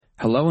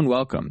Hello and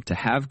welcome to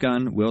Have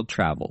Gun Will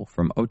Travel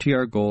from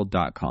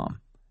OTRGold.com.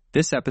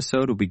 This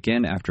episode will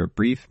begin after a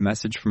brief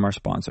message from our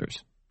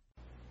sponsors.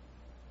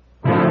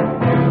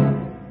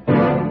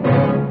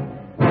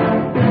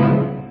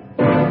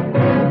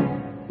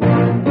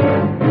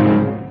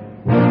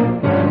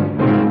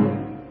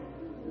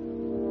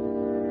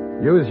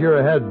 Use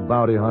your head,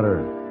 bounty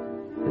hunter.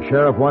 The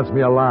sheriff wants me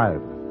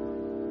alive.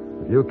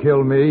 If you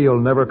kill me, you'll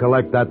never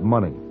collect that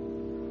money.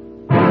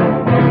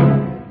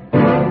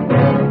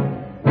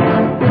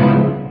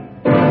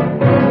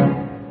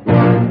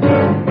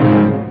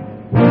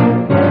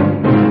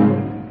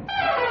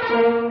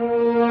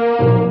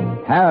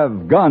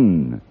 Have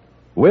Gun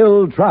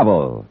Will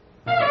Travel.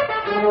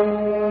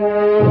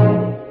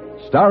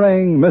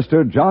 Starring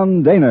Mr.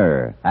 John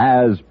Daner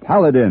as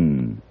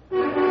Paladin.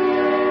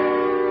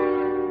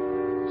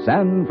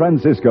 San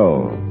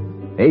Francisco,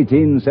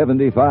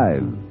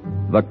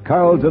 1875. The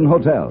Carlton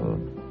Hotel.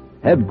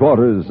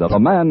 Headquarters of a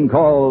man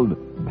called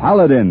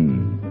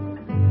Paladin.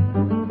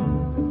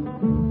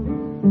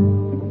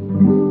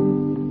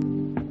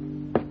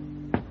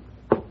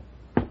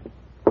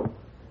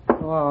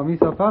 Oh,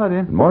 Mr.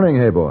 Paladin. Good morning,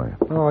 hey boy.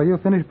 Oh, you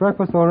finished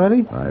breakfast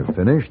already? I've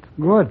finished.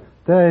 Good.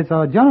 There's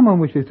a gentleman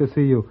wishes to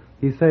see you.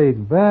 He says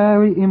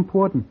very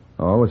important.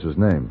 Oh, what's his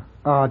name?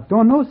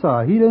 Don't know,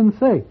 sir. He didn't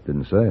say.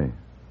 Didn't say.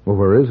 Well,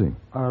 where is he?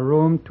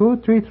 Room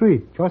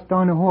 233, just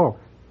down the hall.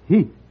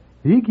 He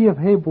give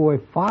hey boy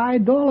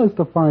 $5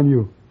 to find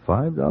you.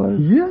 $5?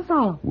 Yes,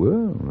 sir.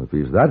 Well, if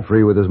he's that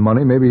free with his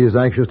money, maybe he's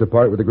anxious to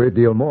part with a great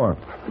deal more.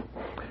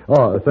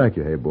 Oh, thank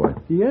you, hey boy.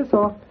 Yes,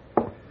 sir.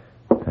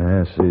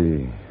 Let's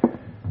see.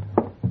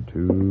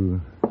 2,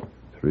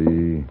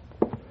 3,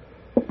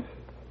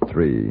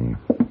 3.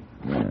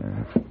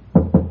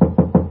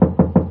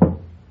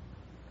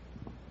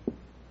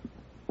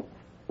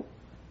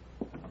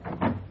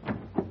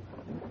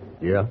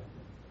 Yeah?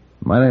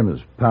 My name is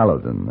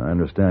Paladin. I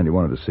understand you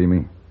wanted to see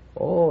me.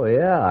 Oh,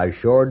 yeah, I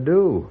sure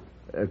do.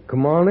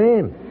 Come on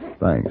in.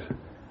 Thanks.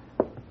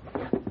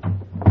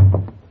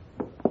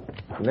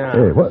 Now,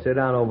 Hey, what? sit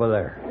down over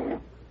there.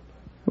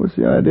 What's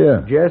the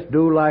idea? Just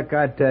do like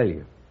I tell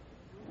you.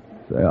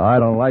 Say, I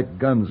don't like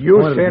guns. You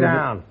pointed sit at me.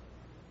 down.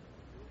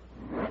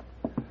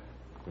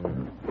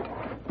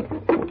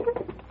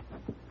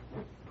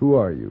 Who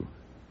are you?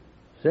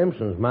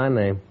 Simpson's my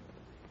name.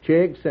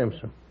 Chig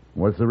Simpson.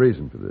 What's the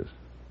reason for this?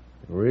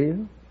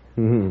 Reason?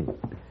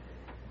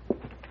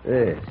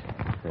 Yes.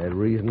 That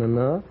reason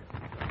enough?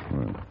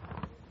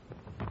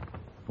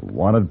 A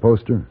wanted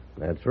poster?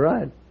 That's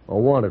right. A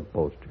wanted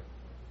poster.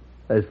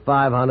 There's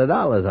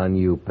 $500 on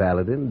you,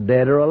 Paladin,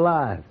 dead or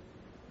alive.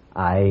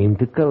 I aim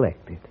to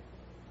collect it.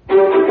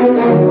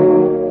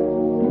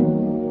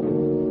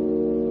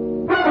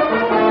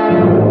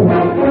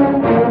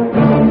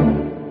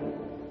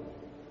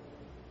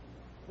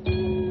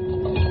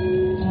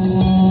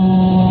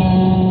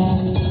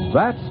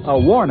 That's a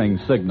warning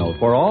signal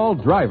for all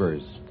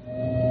drivers.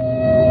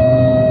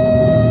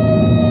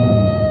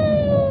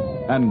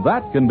 And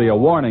that can be a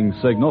warning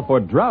signal for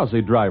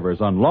drowsy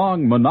drivers on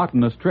long,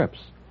 monotonous trips.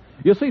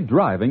 You see,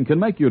 driving can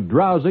make you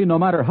drowsy no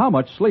matter how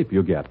much sleep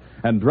you get,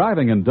 and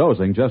driving and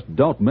dozing just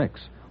don't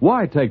mix.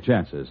 Why take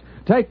chances?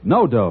 Take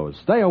No-Doze,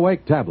 Stay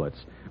Awake tablets.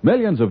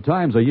 Millions of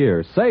times a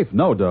year, safe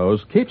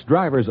No-Doze keeps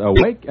drivers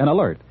awake and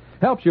alert,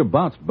 helps you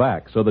bounce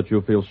back so that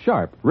you feel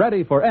sharp,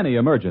 ready for any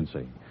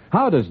emergency.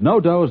 How does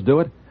No-Doze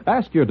do it?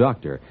 Ask your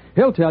doctor.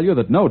 He'll tell you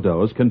that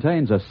No-Doze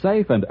contains a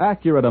safe and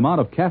accurate amount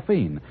of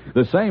caffeine,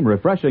 the same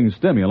refreshing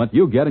stimulant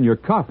you get in your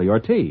coffee or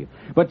tea.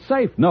 But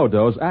safe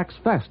No-Doze acts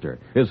faster,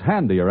 is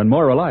handier, and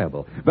more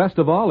reliable. Best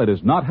of all, it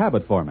is not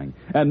habit-forming.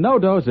 And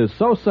No-Doze is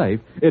so safe,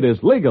 it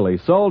is legally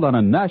sold on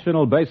a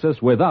national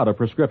basis without a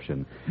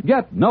prescription.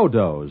 Get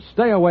No-Doze,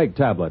 Stay Awake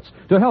tablets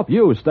to help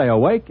you stay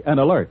awake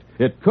and alert.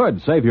 It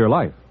could save your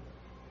life.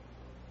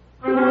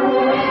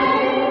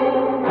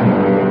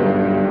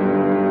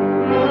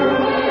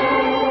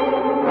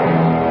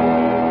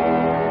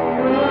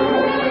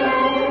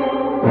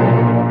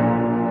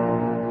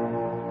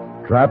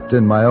 Trapped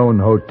in my own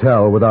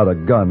hotel without a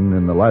gun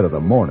in the light of the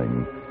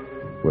morning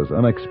was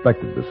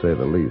unexpected, to say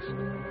the least.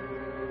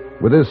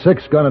 With his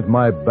 6-gun at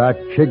my back,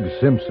 Chig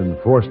Simpson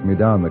forced me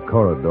down the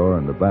corridor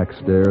and the back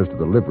stairs to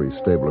the livery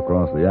stable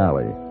across the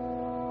alley.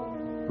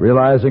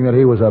 Realizing that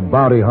he was a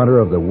bounty hunter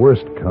of the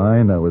worst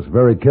kind, I was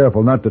very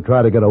careful not to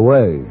try to get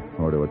away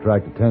or to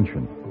attract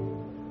attention.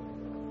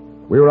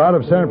 We were out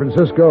of San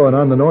Francisco and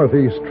on the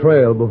Northeast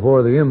Trail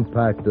before the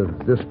impact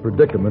of this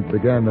predicament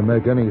began to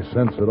make any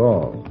sense at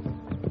all.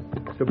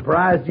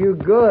 Surprised you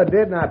good,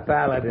 didn't I,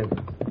 Paladin?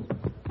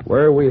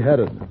 Where are we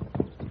headed?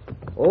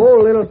 Oh,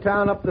 little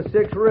town up the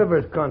Six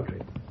Rivers country.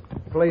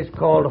 Place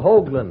called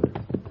Hoagland.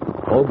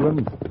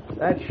 Hoagland?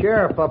 That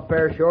sheriff up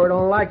there sure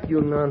don't like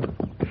you none.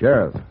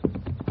 Sheriff.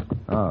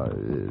 Oh,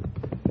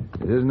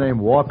 is his name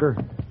Walker?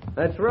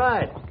 That's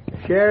right.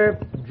 Sheriff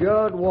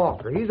Judd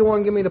Walker. He's the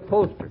one give me the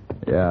poster.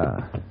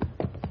 Yeah.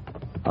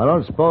 I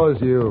don't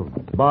suppose you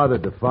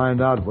bothered to find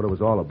out what it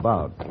was all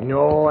about.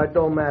 No, it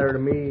don't matter to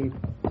me.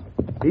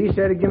 He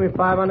said he'd give me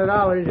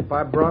 $500 if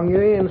I brung you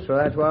in, so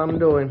that's what I'm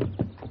doing.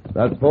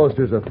 That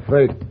poster's a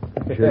fake,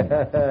 Chig.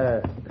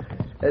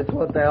 That's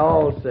what they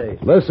all say.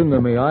 Listen to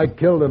me. I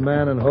killed a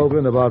man in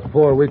Hoagland about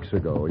 4 weeks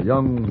ago. A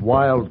young,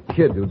 wild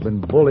kid who'd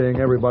been bullying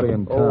everybody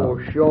in town. Oh,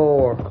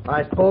 sure.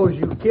 I suppose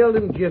you killed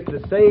him just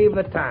to save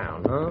the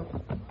town, huh?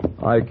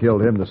 I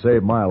killed him to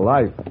save my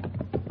life.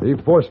 He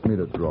forced me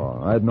to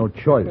draw. I had no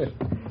choice.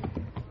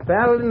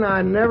 Paladin,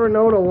 I never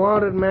knowed a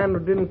wanted man who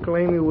didn't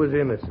claim he was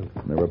innocent.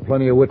 There were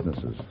plenty of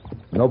witnesses.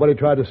 Nobody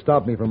tried to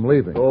stop me from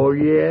leaving. Oh,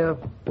 yeah?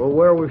 Well,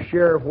 where was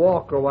Sheriff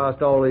Walker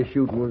whilst all this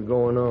shooting was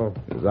going on?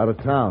 He was out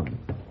of town.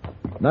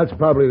 And that's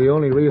probably the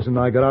only reason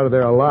I got out of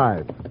there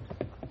alive.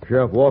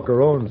 Sheriff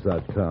Walker owns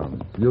that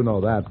town. You know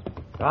that.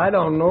 I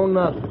don't know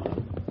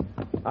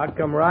nothing. I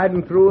come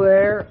riding through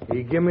there,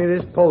 he give me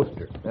this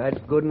poster. That's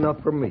good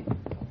enough for me.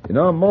 You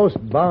know, most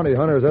bounty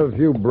hunters have a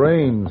few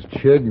brains,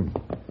 Chig.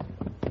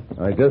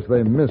 I guess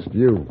they missed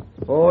you.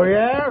 Oh,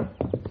 yeah?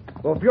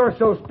 Well, if you're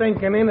so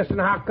stinking innocent,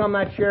 how come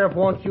that sheriff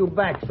wants you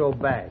back so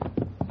bad?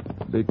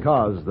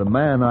 Because the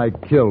man I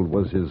killed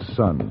was his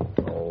son.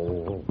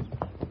 Oh.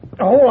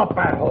 Hold up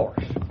that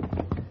horse.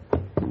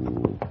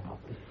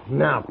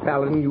 Now,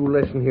 Paladin, you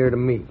listen here to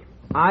me.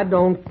 I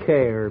don't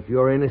care if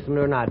you're innocent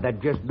or not.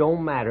 That just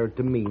don't matter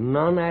to me.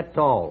 None at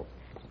all.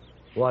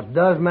 What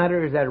does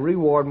matter is that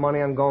reward money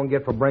I'm going to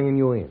get for bringing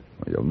you in.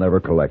 You'll never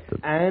collect it.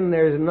 And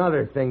there's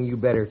another thing you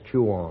better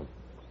chew on.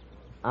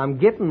 I'm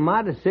getting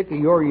mighty sick of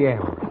your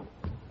yammering.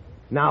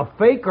 Now,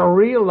 fake or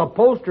real, the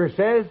poster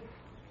says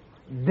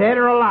dead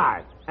or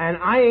alive. And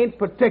I ain't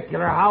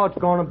particular how it's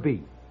going to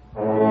be.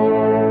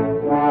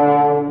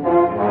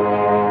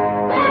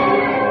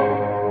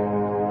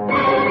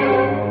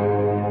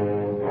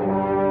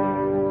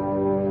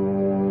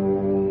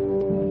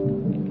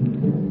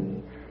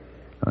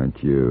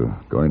 Aren't you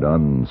going to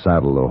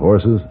unsaddle the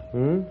horses?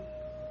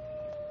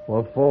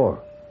 What for?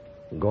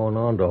 Going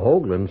on to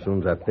Hoagland as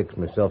soon as I fix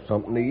myself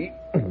something to eat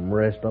and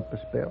rest up a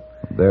spell.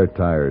 They're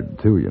tired,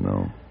 too, you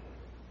know.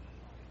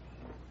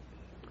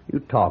 You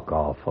talk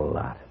awful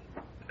lot.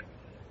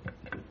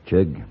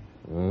 Chig,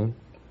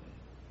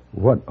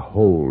 what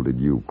hole did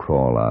you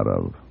crawl out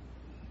of?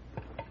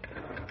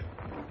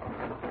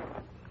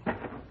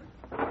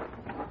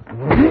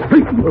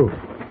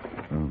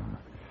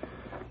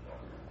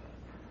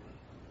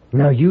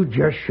 Now, you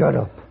just shut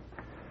up.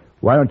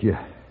 Why don't you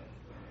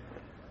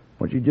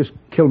just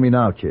kill me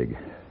now, Chig?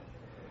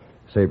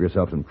 Save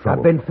yourself some trouble.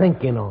 I've been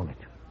thinking on it.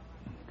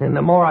 And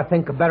the more I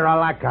think, the better I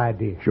like the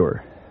idea.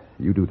 Sure,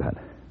 you do that.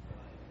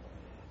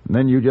 And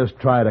then you just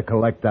try to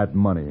collect that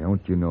money.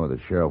 Don't you know that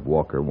Sheriff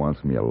Walker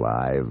wants me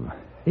alive?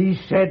 He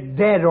said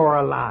dead or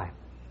alive.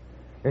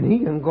 And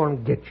he ain't going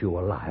to get you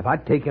alive.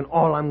 I've taken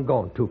all I'm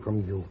going to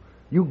from you.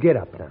 You get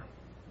up now.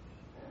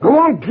 Go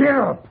on, get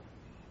up.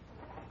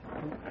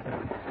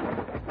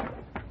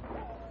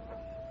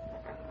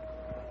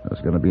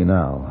 What's going to be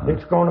now? Huh?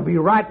 It's going to be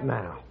right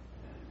now.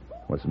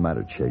 What's the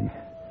matter, Chig?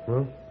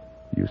 Huh?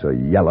 You so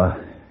yella.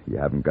 You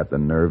haven't got the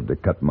nerve to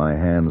cut my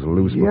hands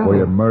loose Yella? before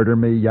you murder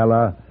me,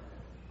 yella?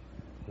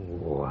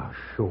 Oh, I'll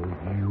show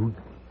you.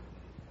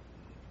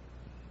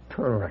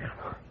 Turn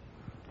around.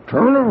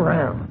 Turn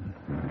around.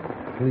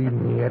 Leave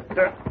me at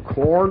that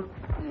cord.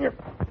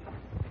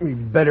 Be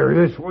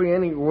better this way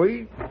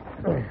anyway.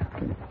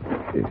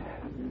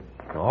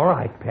 All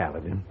right,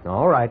 Paladin.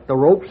 All right, the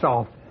rope's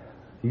off.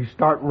 You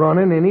start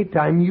running any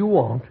time you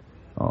want.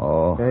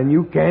 Oh. And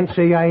you can't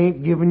say I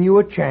ain't giving you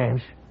a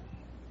chance.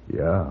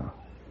 Yeah.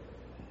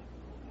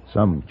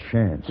 Some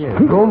chance. Yeah,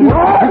 go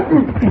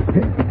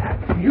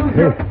You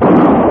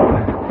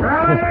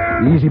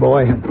Easy,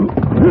 boy.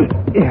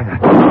 Yeah.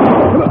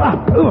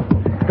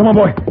 Come on,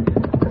 boy.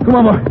 Come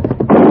on, boy.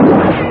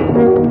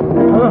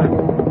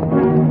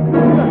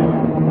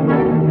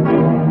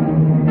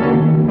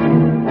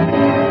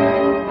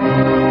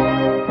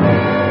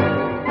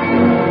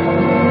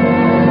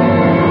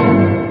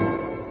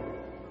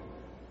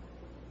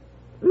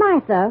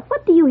 Martha,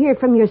 what do you hear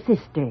from your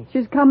sister?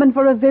 She's coming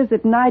for a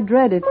visit, and I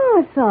dread it.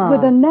 Martha!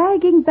 With the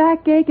nagging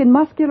backache and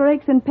muscular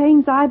aches and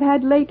pains I've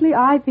had lately,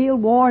 I feel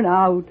worn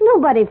out.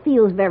 Nobody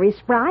feels very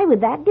spry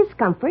with that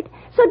discomfort,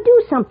 so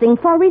do something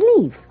for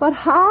relief. But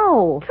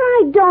how?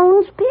 Try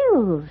Doan's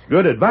pills.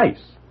 Good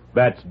advice.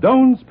 That's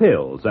Doan's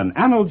Pills, an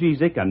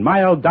analgesic and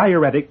mild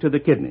diuretic to the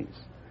kidneys.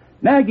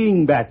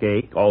 Nagging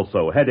backache,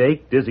 also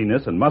headache,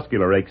 dizziness, and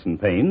muscular aches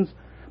and pains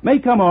may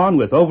come on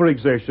with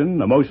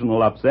overexertion,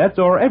 emotional upsets,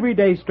 or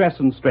everyday stress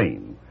and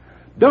strain.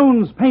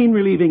 Doan's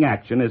pain-relieving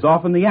action is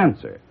often the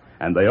answer,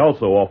 and they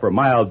also offer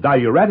mild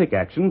diuretic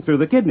action through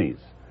the kidneys.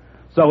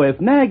 So if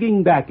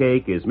nagging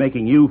backache is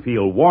making you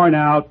feel worn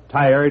out,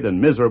 tired,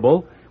 and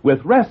miserable,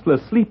 with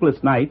restless,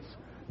 sleepless nights,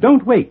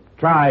 don't wait.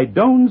 Try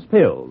Doan's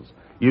Pills,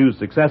 used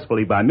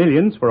successfully by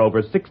millions for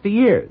over 60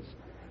 years.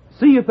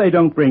 See if they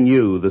don't bring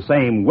you the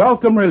same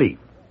welcome relief.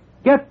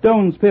 Get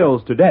Doan's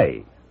Pills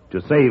today.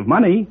 To save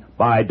money,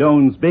 buy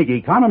Doan's Big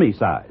Economy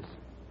size.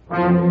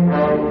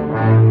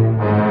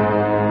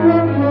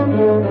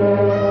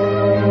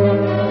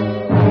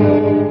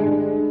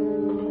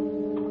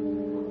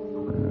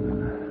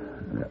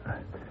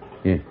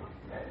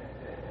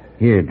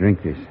 Here,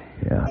 drink this.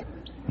 Yeah.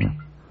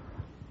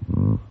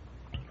 Mm.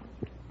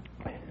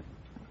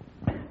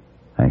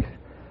 Thanks.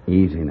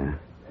 Easy now.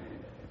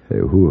 Hey,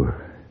 who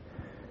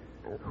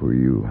are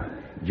you?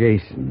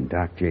 Jason,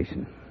 Doc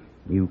Jason.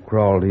 You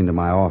crawled into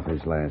my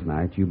office last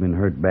night. You've been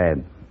hurt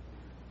bad.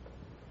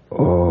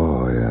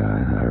 Oh,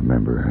 yeah, I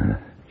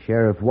remember.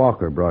 Sheriff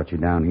Walker brought you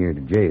down here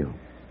to jail.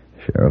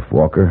 Sheriff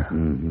Walker?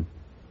 Mm-hmm.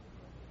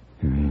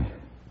 You mean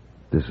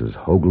this is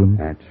Hoagland?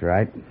 That's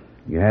right.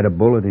 You had a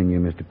bullet in you,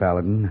 Mr.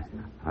 Paladin.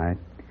 I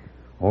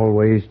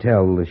always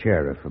tell the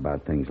sheriff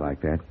about things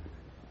like that.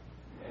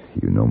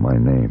 You know my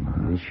name,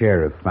 huh? The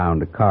sheriff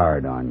found a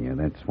card on you.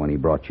 That's when he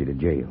brought you to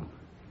jail.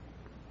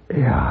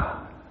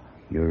 Yeah.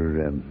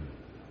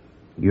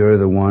 You're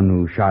the one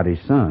who shot his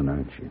son,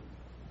 aren't you?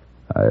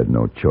 I had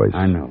no choice.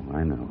 I know.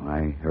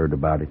 I heard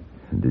about it.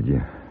 Did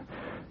you?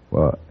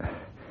 Well,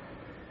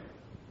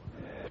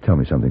 tell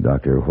me something,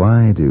 Doctor.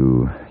 Why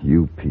do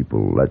you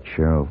people let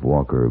Sheriff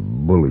Walker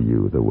bully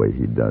you the way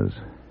he does?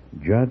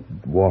 Judd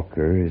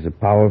Walker is a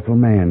powerful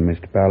man,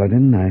 Mr.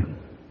 Paladin.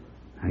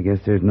 I guess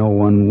there's no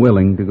one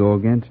willing to go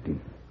against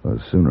him. Well,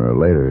 sooner or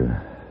later,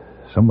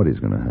 somebody's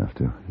going to have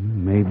to.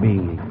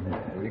 Maybe.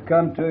 We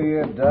come to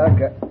you,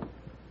 Doc.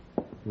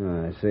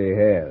 I see he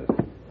has.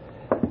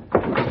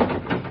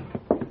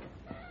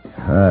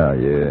 Ah,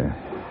 yeah.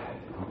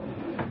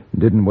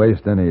 Didn't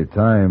waste any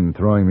time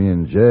throwing me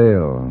in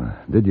jail,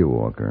 did you,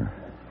 Walker?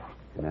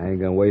 And I ain't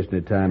gonna waste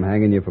any time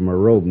hanging you from a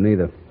rope,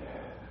 neither.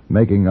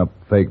 Making up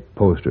fake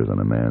posters on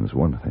a man's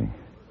one thing.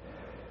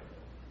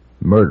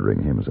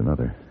 Murdering him is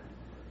another.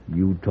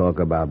 You talk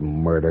about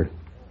murder.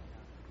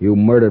 You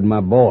murdered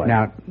my boy.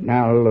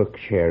 Now, look,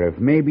 Sheriff,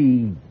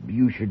 maybe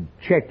you should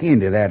check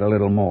into that a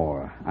little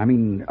more. I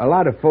mean, a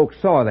lot of folks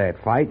saw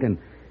that fight, and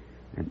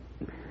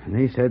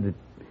they said that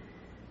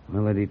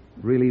it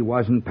really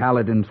wasn't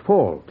Paladin's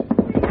fault.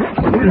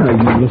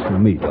 Now, you listen to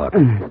me, Doc.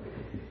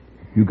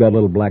 You got a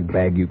little black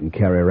bag you can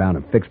carry around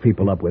and fix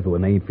people up with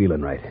when they ain't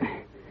feeling right.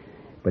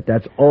 But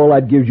that's all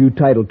that gives you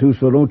title to,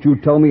 so don't you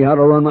tell me how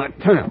to run my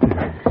town.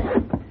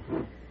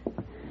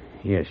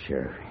 Yes,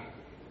 Sheriff.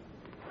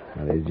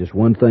 Now, there's just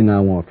one thing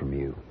I want from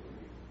you.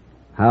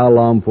 How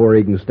long before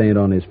he can stand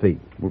on his feet?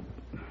 Well,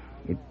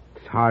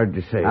 it's hard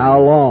to say.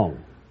 How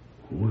long?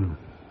 Well,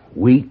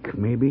 week,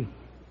 maybe.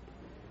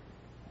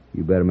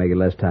 You better make it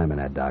less time than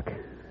that, Doc.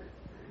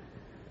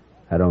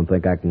 I don't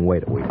think I can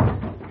wait a week.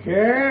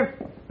 Sheriff?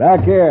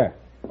 Back here.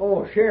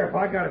 Oh, Sheriff,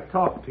 I gotta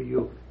talk to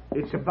you.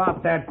 It's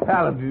about that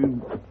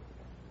Paladin.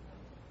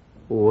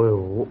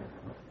 Well,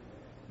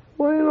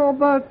 what do you know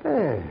about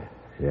that?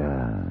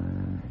 Yeah.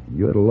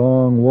 You had a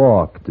long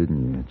walk,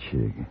 didn't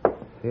you, Chig?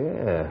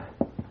 Yeah.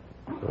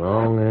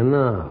 Long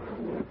enough.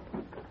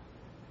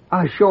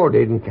 I sure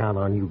didn't count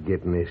on you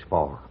getting this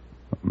far.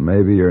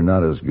 Maybe you're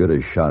not as good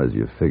a shot as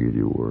you figured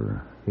you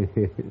were.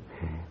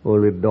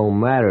 Well, it don't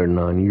matter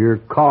none. You're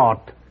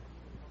caught.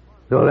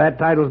 So that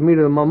titles me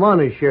to my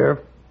money, Sheriff.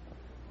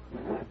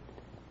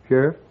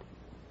 Sheriff?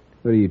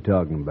 What are you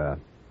talking about?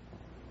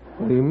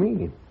 What do you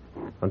mean?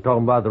 I'm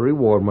talking about the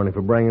reward money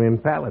for bringing in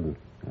Paladin.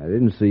 I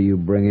didn't see you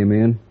bring him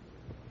in.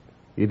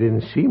 You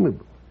didn't see me?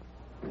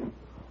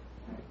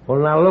 Well,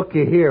 now,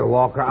 looky here,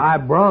 Walker. I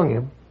brung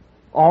him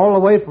all the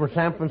way from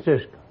San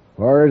Francisco.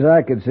 Far as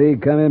I could see, he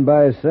come in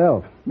by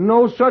himself.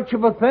 No such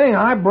of a thing.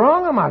 I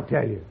brung him, I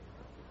tell you.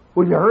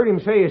 Well, you heard him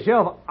say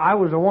yourself, I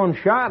was the one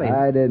shot him.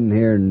 I didn't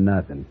hear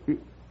nothing.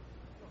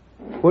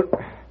 Well,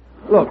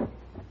 look,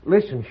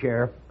 listen,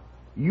 Sheriff.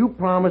 You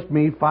promised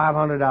me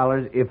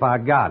 $500 if I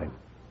got him.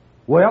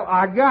 Well,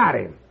 I got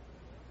him.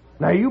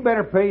 Now, you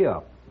better pay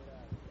up.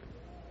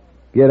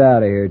 Get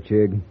out of here,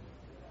 Chig.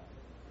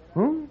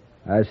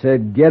 I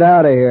said, get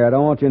out of here. I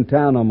don't want you in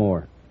town no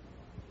more.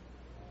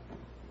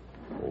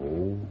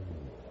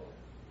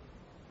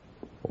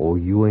 Oh,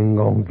 you ain't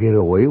gonna get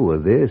away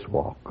with this,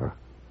 Walker.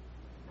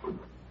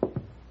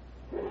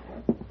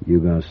 You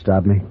gonna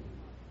stop me?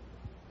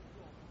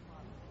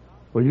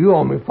 Well, you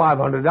owe me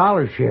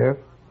 $500, Sheriff.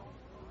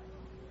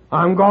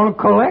 I'm gonna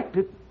collect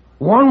it,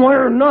 one way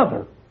or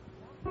another.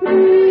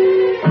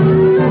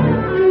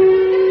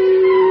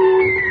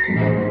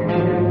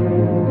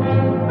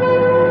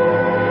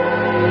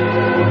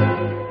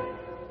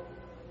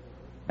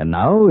 And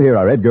now, here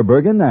are Edgar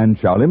Bergen and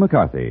Charlie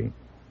McCarthy.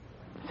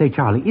 Say,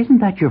 Charlie, isn't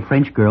that your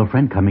French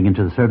girlfriend coming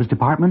into the service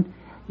department?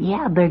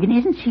 Yeah, Bergen,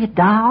 isn't she a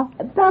doll?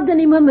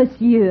 Pardonnez-moi,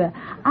 monsieur.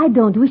 I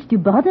don't wish to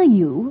bother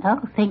you.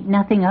 Oh, think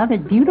nothing of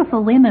it.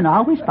 Beautiful women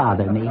always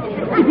bother me.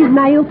 It is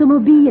my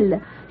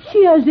automobile.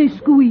 She has a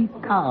squeak.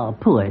 Oh,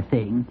 poor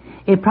thing.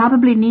 It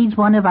probably needs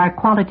one of our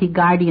quality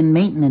guardian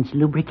maintenance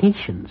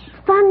lubrications.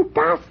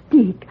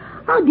 Fantastic.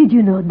 How did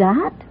you know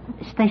that?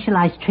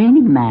 Specialized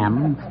training,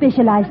 ma'am.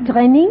 Specialized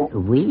training?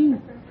 Oui.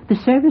 The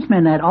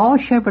servicemen at all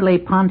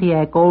Chevrolet,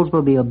 Pontiac,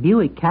 Oldsmobile,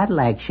 Buick,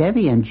 Cadillac,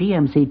 Chevy, and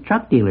GMC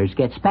truck dealers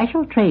get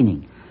special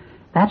training.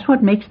 That's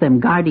what makes them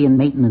guardian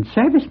maintenance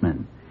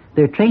servicemen.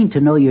 They're trained to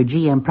know your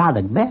GM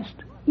product best.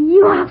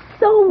 You are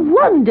so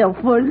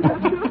wonderful.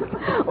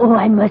 Oh,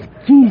 I must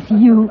kiss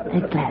you.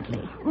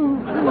 Gladly.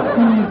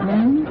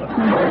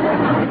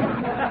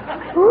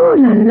 Oh,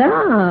 la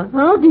la.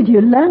 How did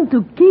you learn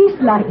to kiss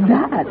like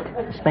that?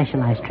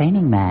 Specialized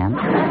training, ma'am.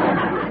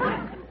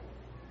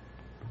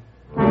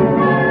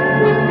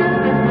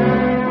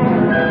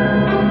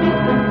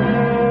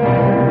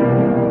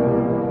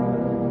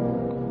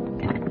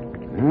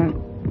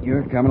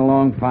 You're coming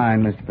along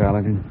fine, Mr.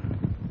 Paladin.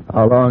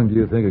 How long do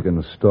you think it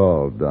can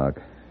stall, Doc?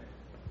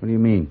 What do you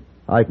mean?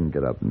 I can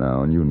get up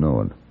now, and you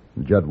know it.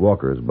 Judd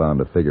Walker is bound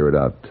to figure it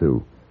out,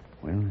 too.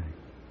 Well,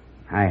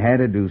 I had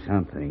to do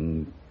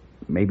something.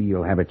 Maybe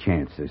you'll have a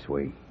chance this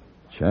way.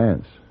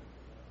 Chance?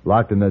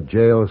 Locked in a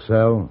jail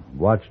cell,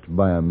 watched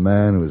by a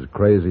man who's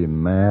crazy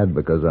mad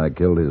because I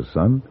killed his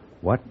son?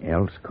 What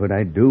else could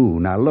I do?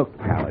 Now, look,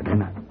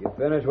 Paladin. You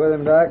finished with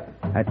him, Doc?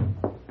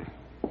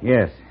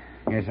 Yes,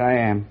 I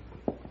am.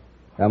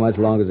 How much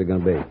longer is it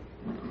going to be?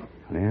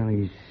 Well,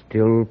 he's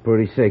still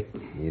pretty sick.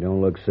 You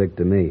don't look sick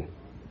to me.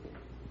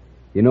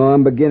 You know,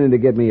 I'm beginning to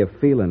get me a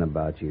feeling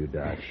about you,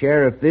 Doc.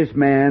 Sheriff, this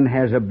man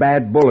has a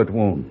bad bullet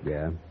wound.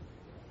 Yeah?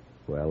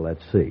 Well,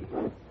 let's see.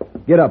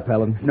 Get up,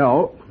 Paladin.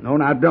 No,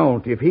 now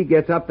don't. If he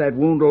gets up, that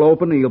wound will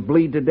open and he'll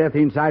bleed to death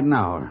inside an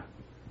hour.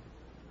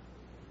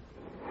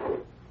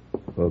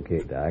 Okay,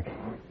 Doc.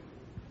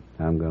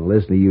 I'm going to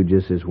listen to you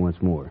just this once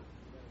more.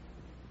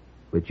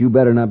 But you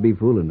better not be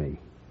fooling me.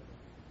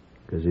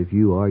 Because if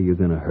you are, you're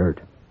going to hurt.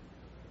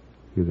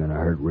 You're going to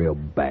hurt real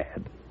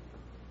bad.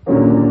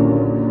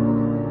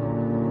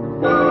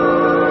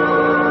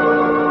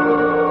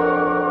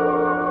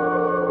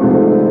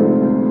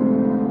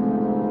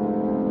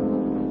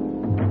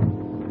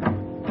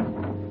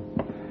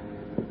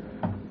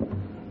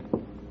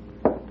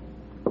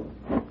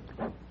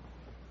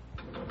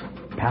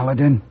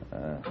 Paladin?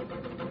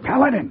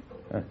 Paladin!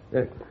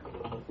 Hey,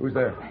 who's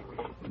there?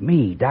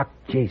 Me, Doc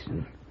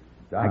Jason.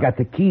 Doc. I got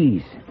the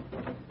keys.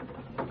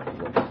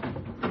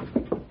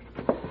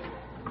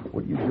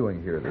 What are you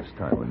doing here this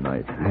time of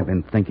night? I've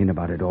been thinking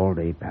about it all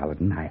day,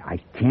 Paladin. I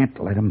can't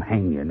let him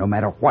hang you. No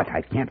matter what,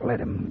 I can't let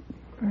him.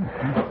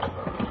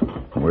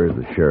 Where's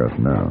the sheriff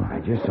now? I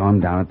just saw him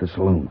down at the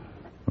saloon.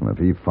 Well, if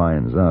he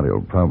finds out,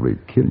 he'll probably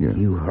kill you.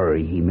 You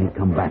hurry. He may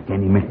come back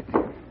any minute.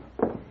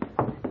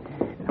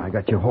 I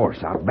got your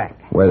horse out back.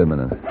 Wait a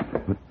minute.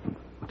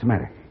 What's the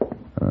matter?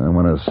 I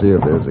want to see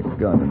if there's a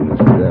gun in this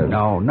desk.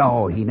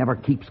 No. He never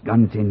keeps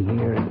guns in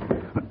here.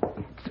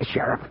 It's the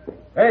sheriff.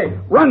 Hey!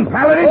 Run,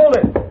 Paladin! Hold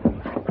it!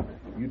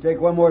 You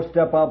take one more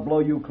step, I'll blow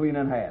you clean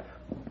in half.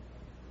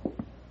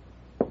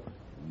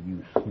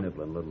 You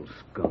sniveling little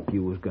skunk.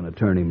 You was going to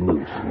turn him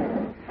loose.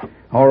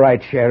 All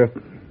right, Sheriff.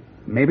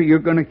 Maybe you're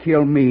going to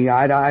kill me.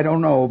 I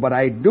don't know, but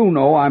I do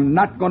know I'm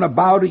not going to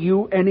bow to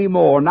you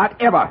anymore. Not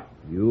ever.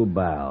 You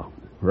bow.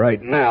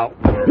 Right now.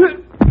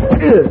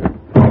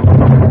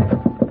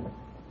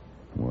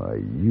 Why,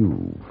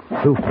 you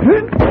filthy...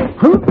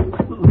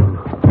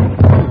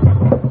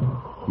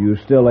 You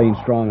still ain't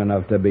strong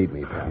enough to beat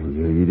me, pal.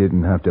 You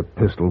didn't have to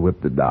pistol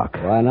whip the doc.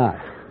 Why not?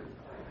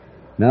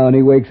 Now when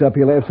he wakes up,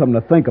 he'll have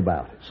something to think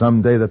about.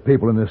 Someday the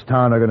people in this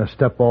town are going to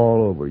step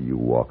all over you,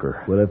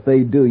 Walker. Well, if they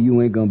do, you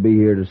ain't going to be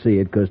here to see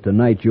it, because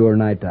tonight's your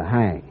night to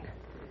hang.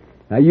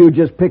 Now you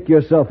just pick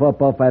yourself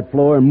up off that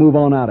floor and move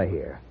on out of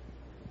here.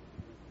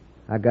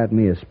 I got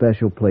me a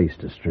special place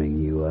to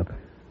string you up.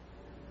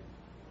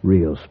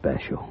 Real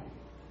special.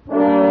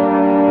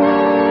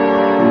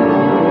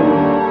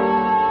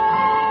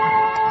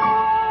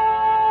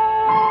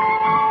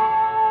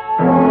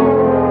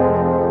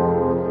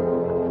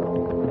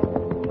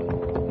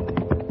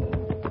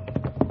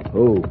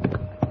 Oh.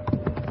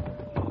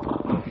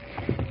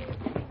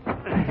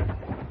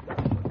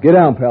 Get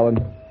down,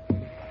 Paladin.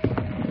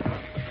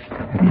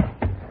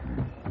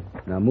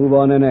 Now move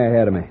on in there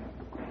ahead of me.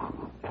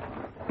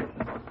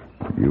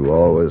 You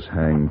always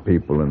hang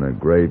people in a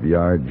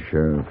graveyard,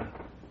 Sheriff?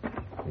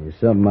 There's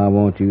something I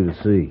want you to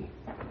see.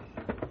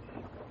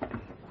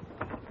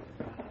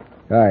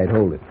 All right,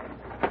 hold it.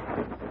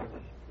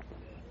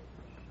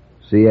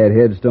 See that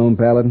headstone,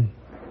 Paladin?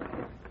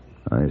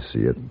 I see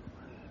it.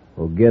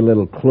 Well, get a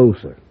little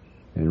closer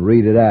and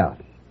read it out.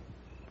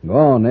 Go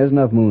on, there's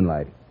enough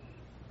moonlight.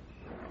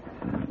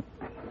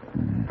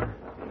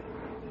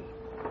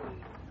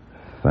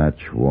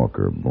 Thatch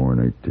Walker, born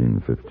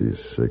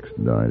 1856,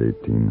 died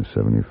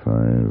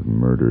 1875,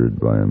 murdered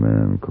by a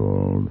man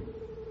called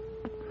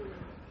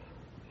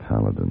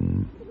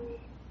Paladin.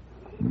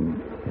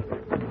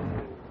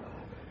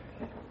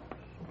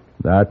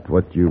 That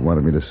what you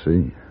wanted me to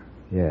see?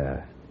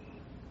 Yeah,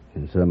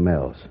 and something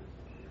else.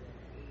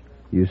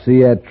 You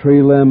see that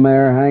tree limb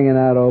there hanging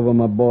out over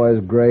my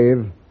boy's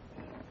grave?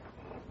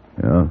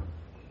 Yeah?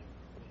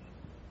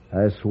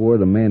 I swore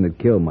the man that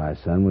killed my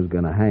son was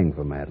going to hang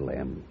from that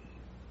limb.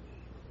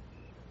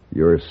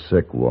 You're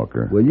sick,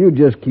 Walker. Well, you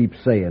just keep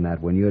saying that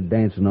when you're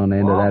dancing on the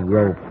end of that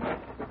rope.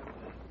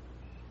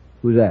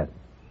 Who's that?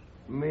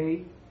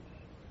 Me.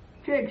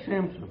 Jake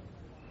Simpson.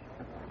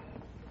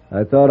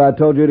 I thought I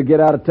told you to get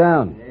out of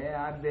town.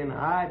 Yeah, I've been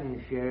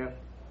hiding, Sheriff.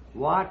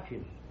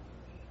 Watching.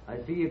 I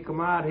see you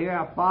come out here,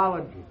 I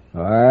followed you.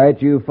 All right,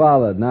 you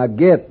followed. Now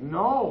get.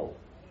 No.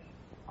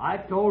 I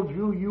told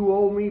you you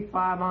owe me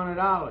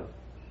 $500.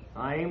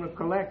 I aim to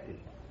collect it.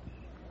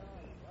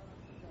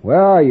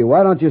 Where are you?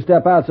 Why don't you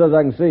step out so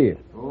I can see you?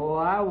 Oh,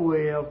 I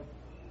will.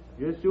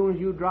 Just as soon as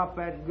you drop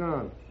that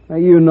gun. Now,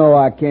 you know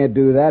I can't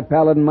do that.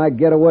 Paladin might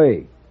get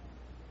away.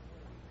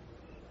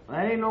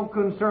 That ain't no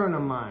concern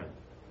of mine.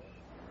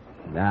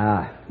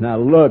 Now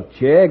look,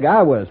 Chig,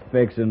 I was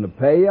fixing to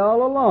pay you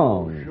all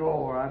along.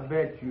 Sure, I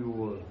bet you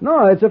would.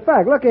 No, it's a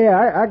fact. Look here,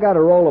 I got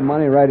a roll of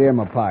money right here in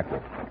my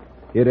pocket.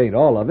 It ain't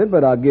all of it,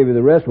 but I'll give you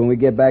the rest when we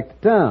get back to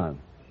town.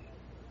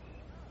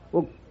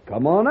 Well,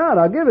 come on out.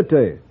 I'll give it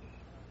to you.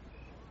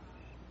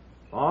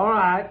 All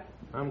right.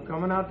 I'm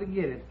coming out to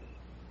get it.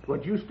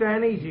 But you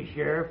stand easy,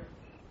 Sheriff.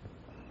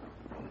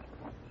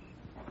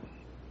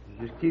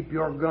 Just keep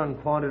your gun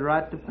pointed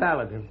right to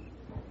Paladin.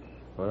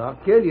 But I'll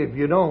kill you if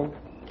you don't.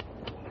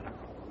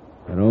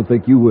 I don't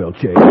think you will,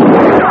 Chase.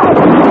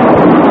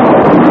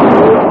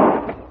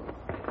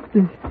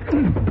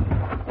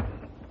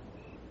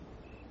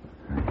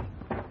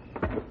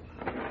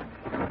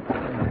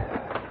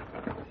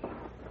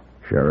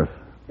 Sheriff?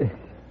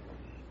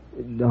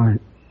 Darn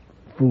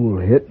fool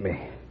hit me.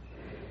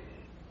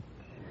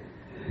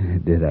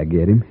 Did I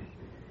get him?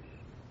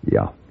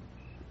 Yeah.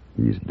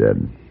 He's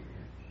dead.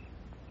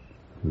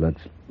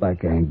 Looks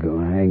like I ain't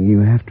gonna hang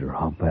you after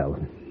all,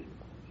 Paladin.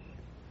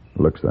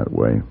 Looks that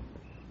way.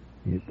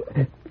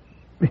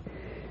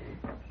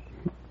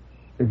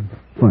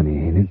 Funny,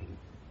 ain't it?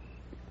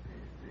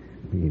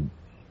 Me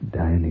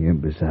dying here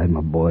beside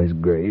my boy's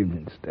grave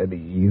instead of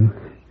you.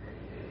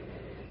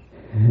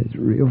 It's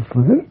real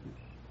fun.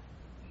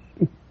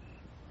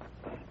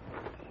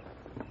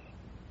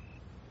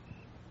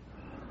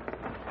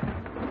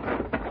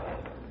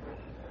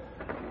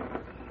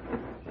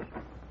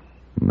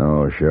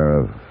 No,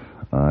 Sheriff,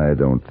 I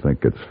don't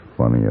think it's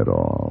funny at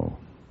all.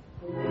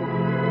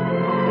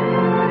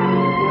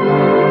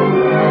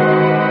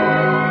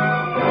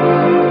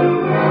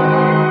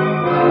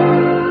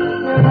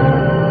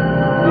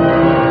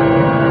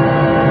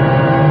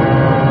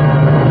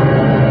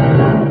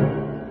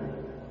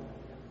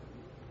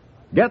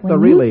 Get the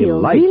really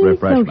light really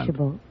refreshment.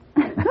 Sociable.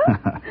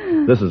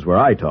 This is where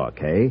I talk,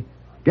 hey?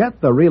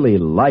 Get the really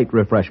light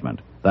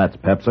refreshment. That's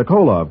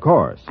Pepsi-Cola, of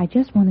course. I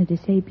just wanted to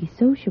say be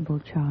sociable,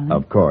 Charlie.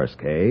 Of course,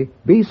 Kay.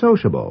 Be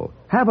sociable.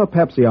 Have a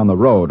Pepsi on the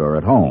road or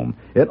at home.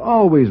 It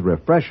always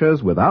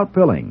refreshes without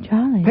filling.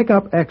 Charlie. Pick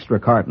up extra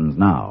cartons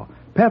now.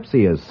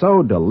 Pepsi is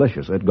so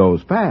delicious it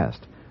goes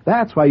fast.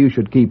 That's why you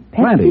should keep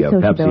plenty of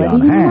Pepsi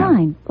on hand.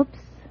 Line. Oops.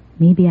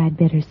 Maybe I'd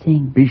better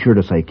sing. Be sure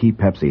to say keep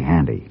Pepsi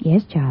handy.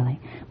 Yes,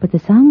 Charlie. But the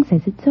song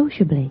says it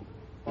sociably.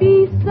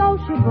 Be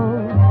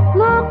sociable.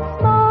 Look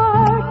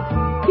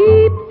smart.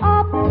 Keep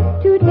up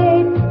to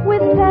date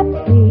with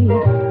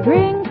Pepsi.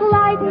 Drink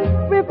light,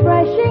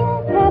 refreshing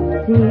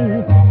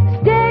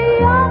Pepsi. Stay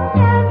young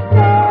and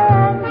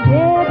fair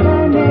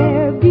and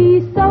debonair. Be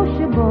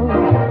sociable.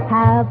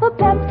 Have a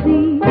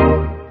Pepsi.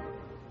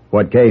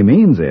 What Kay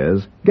means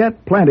is,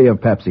 get plenty of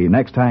Pepsi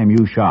next time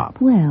you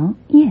shop. Well,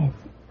 yes.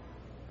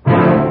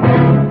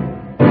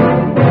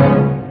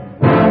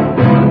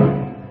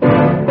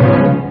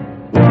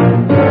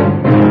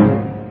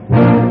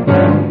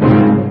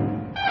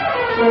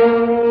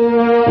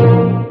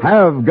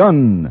 Have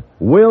Gun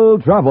Will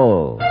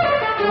Travel.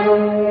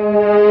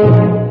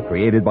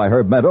 Created by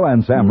Herb Meadow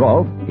and Sam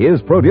Rolfe,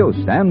 is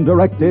produced and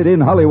directed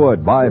in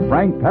Hollywood by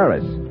Frank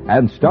Paris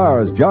and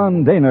stars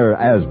John Daner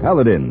as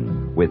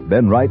Paladin, with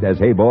Ben Wright as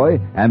Hey Boy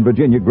and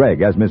Virginia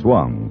Gregg as Miss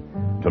Wong.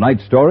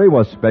 Tonight's story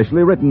was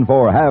specially written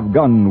for Have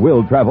Gun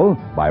Will Travel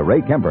by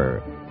Ray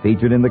Kemper.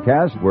 Featured in the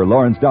cast were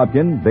Lawrence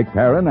Dobkin, Vic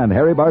Perrin, and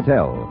Harry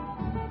Bartell.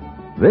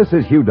 This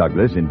is Hugh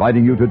Douglas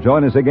inviting you to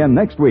join us again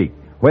next week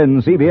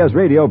when CBS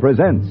Radio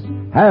presents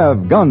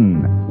Have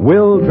Gun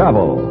Will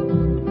Travel.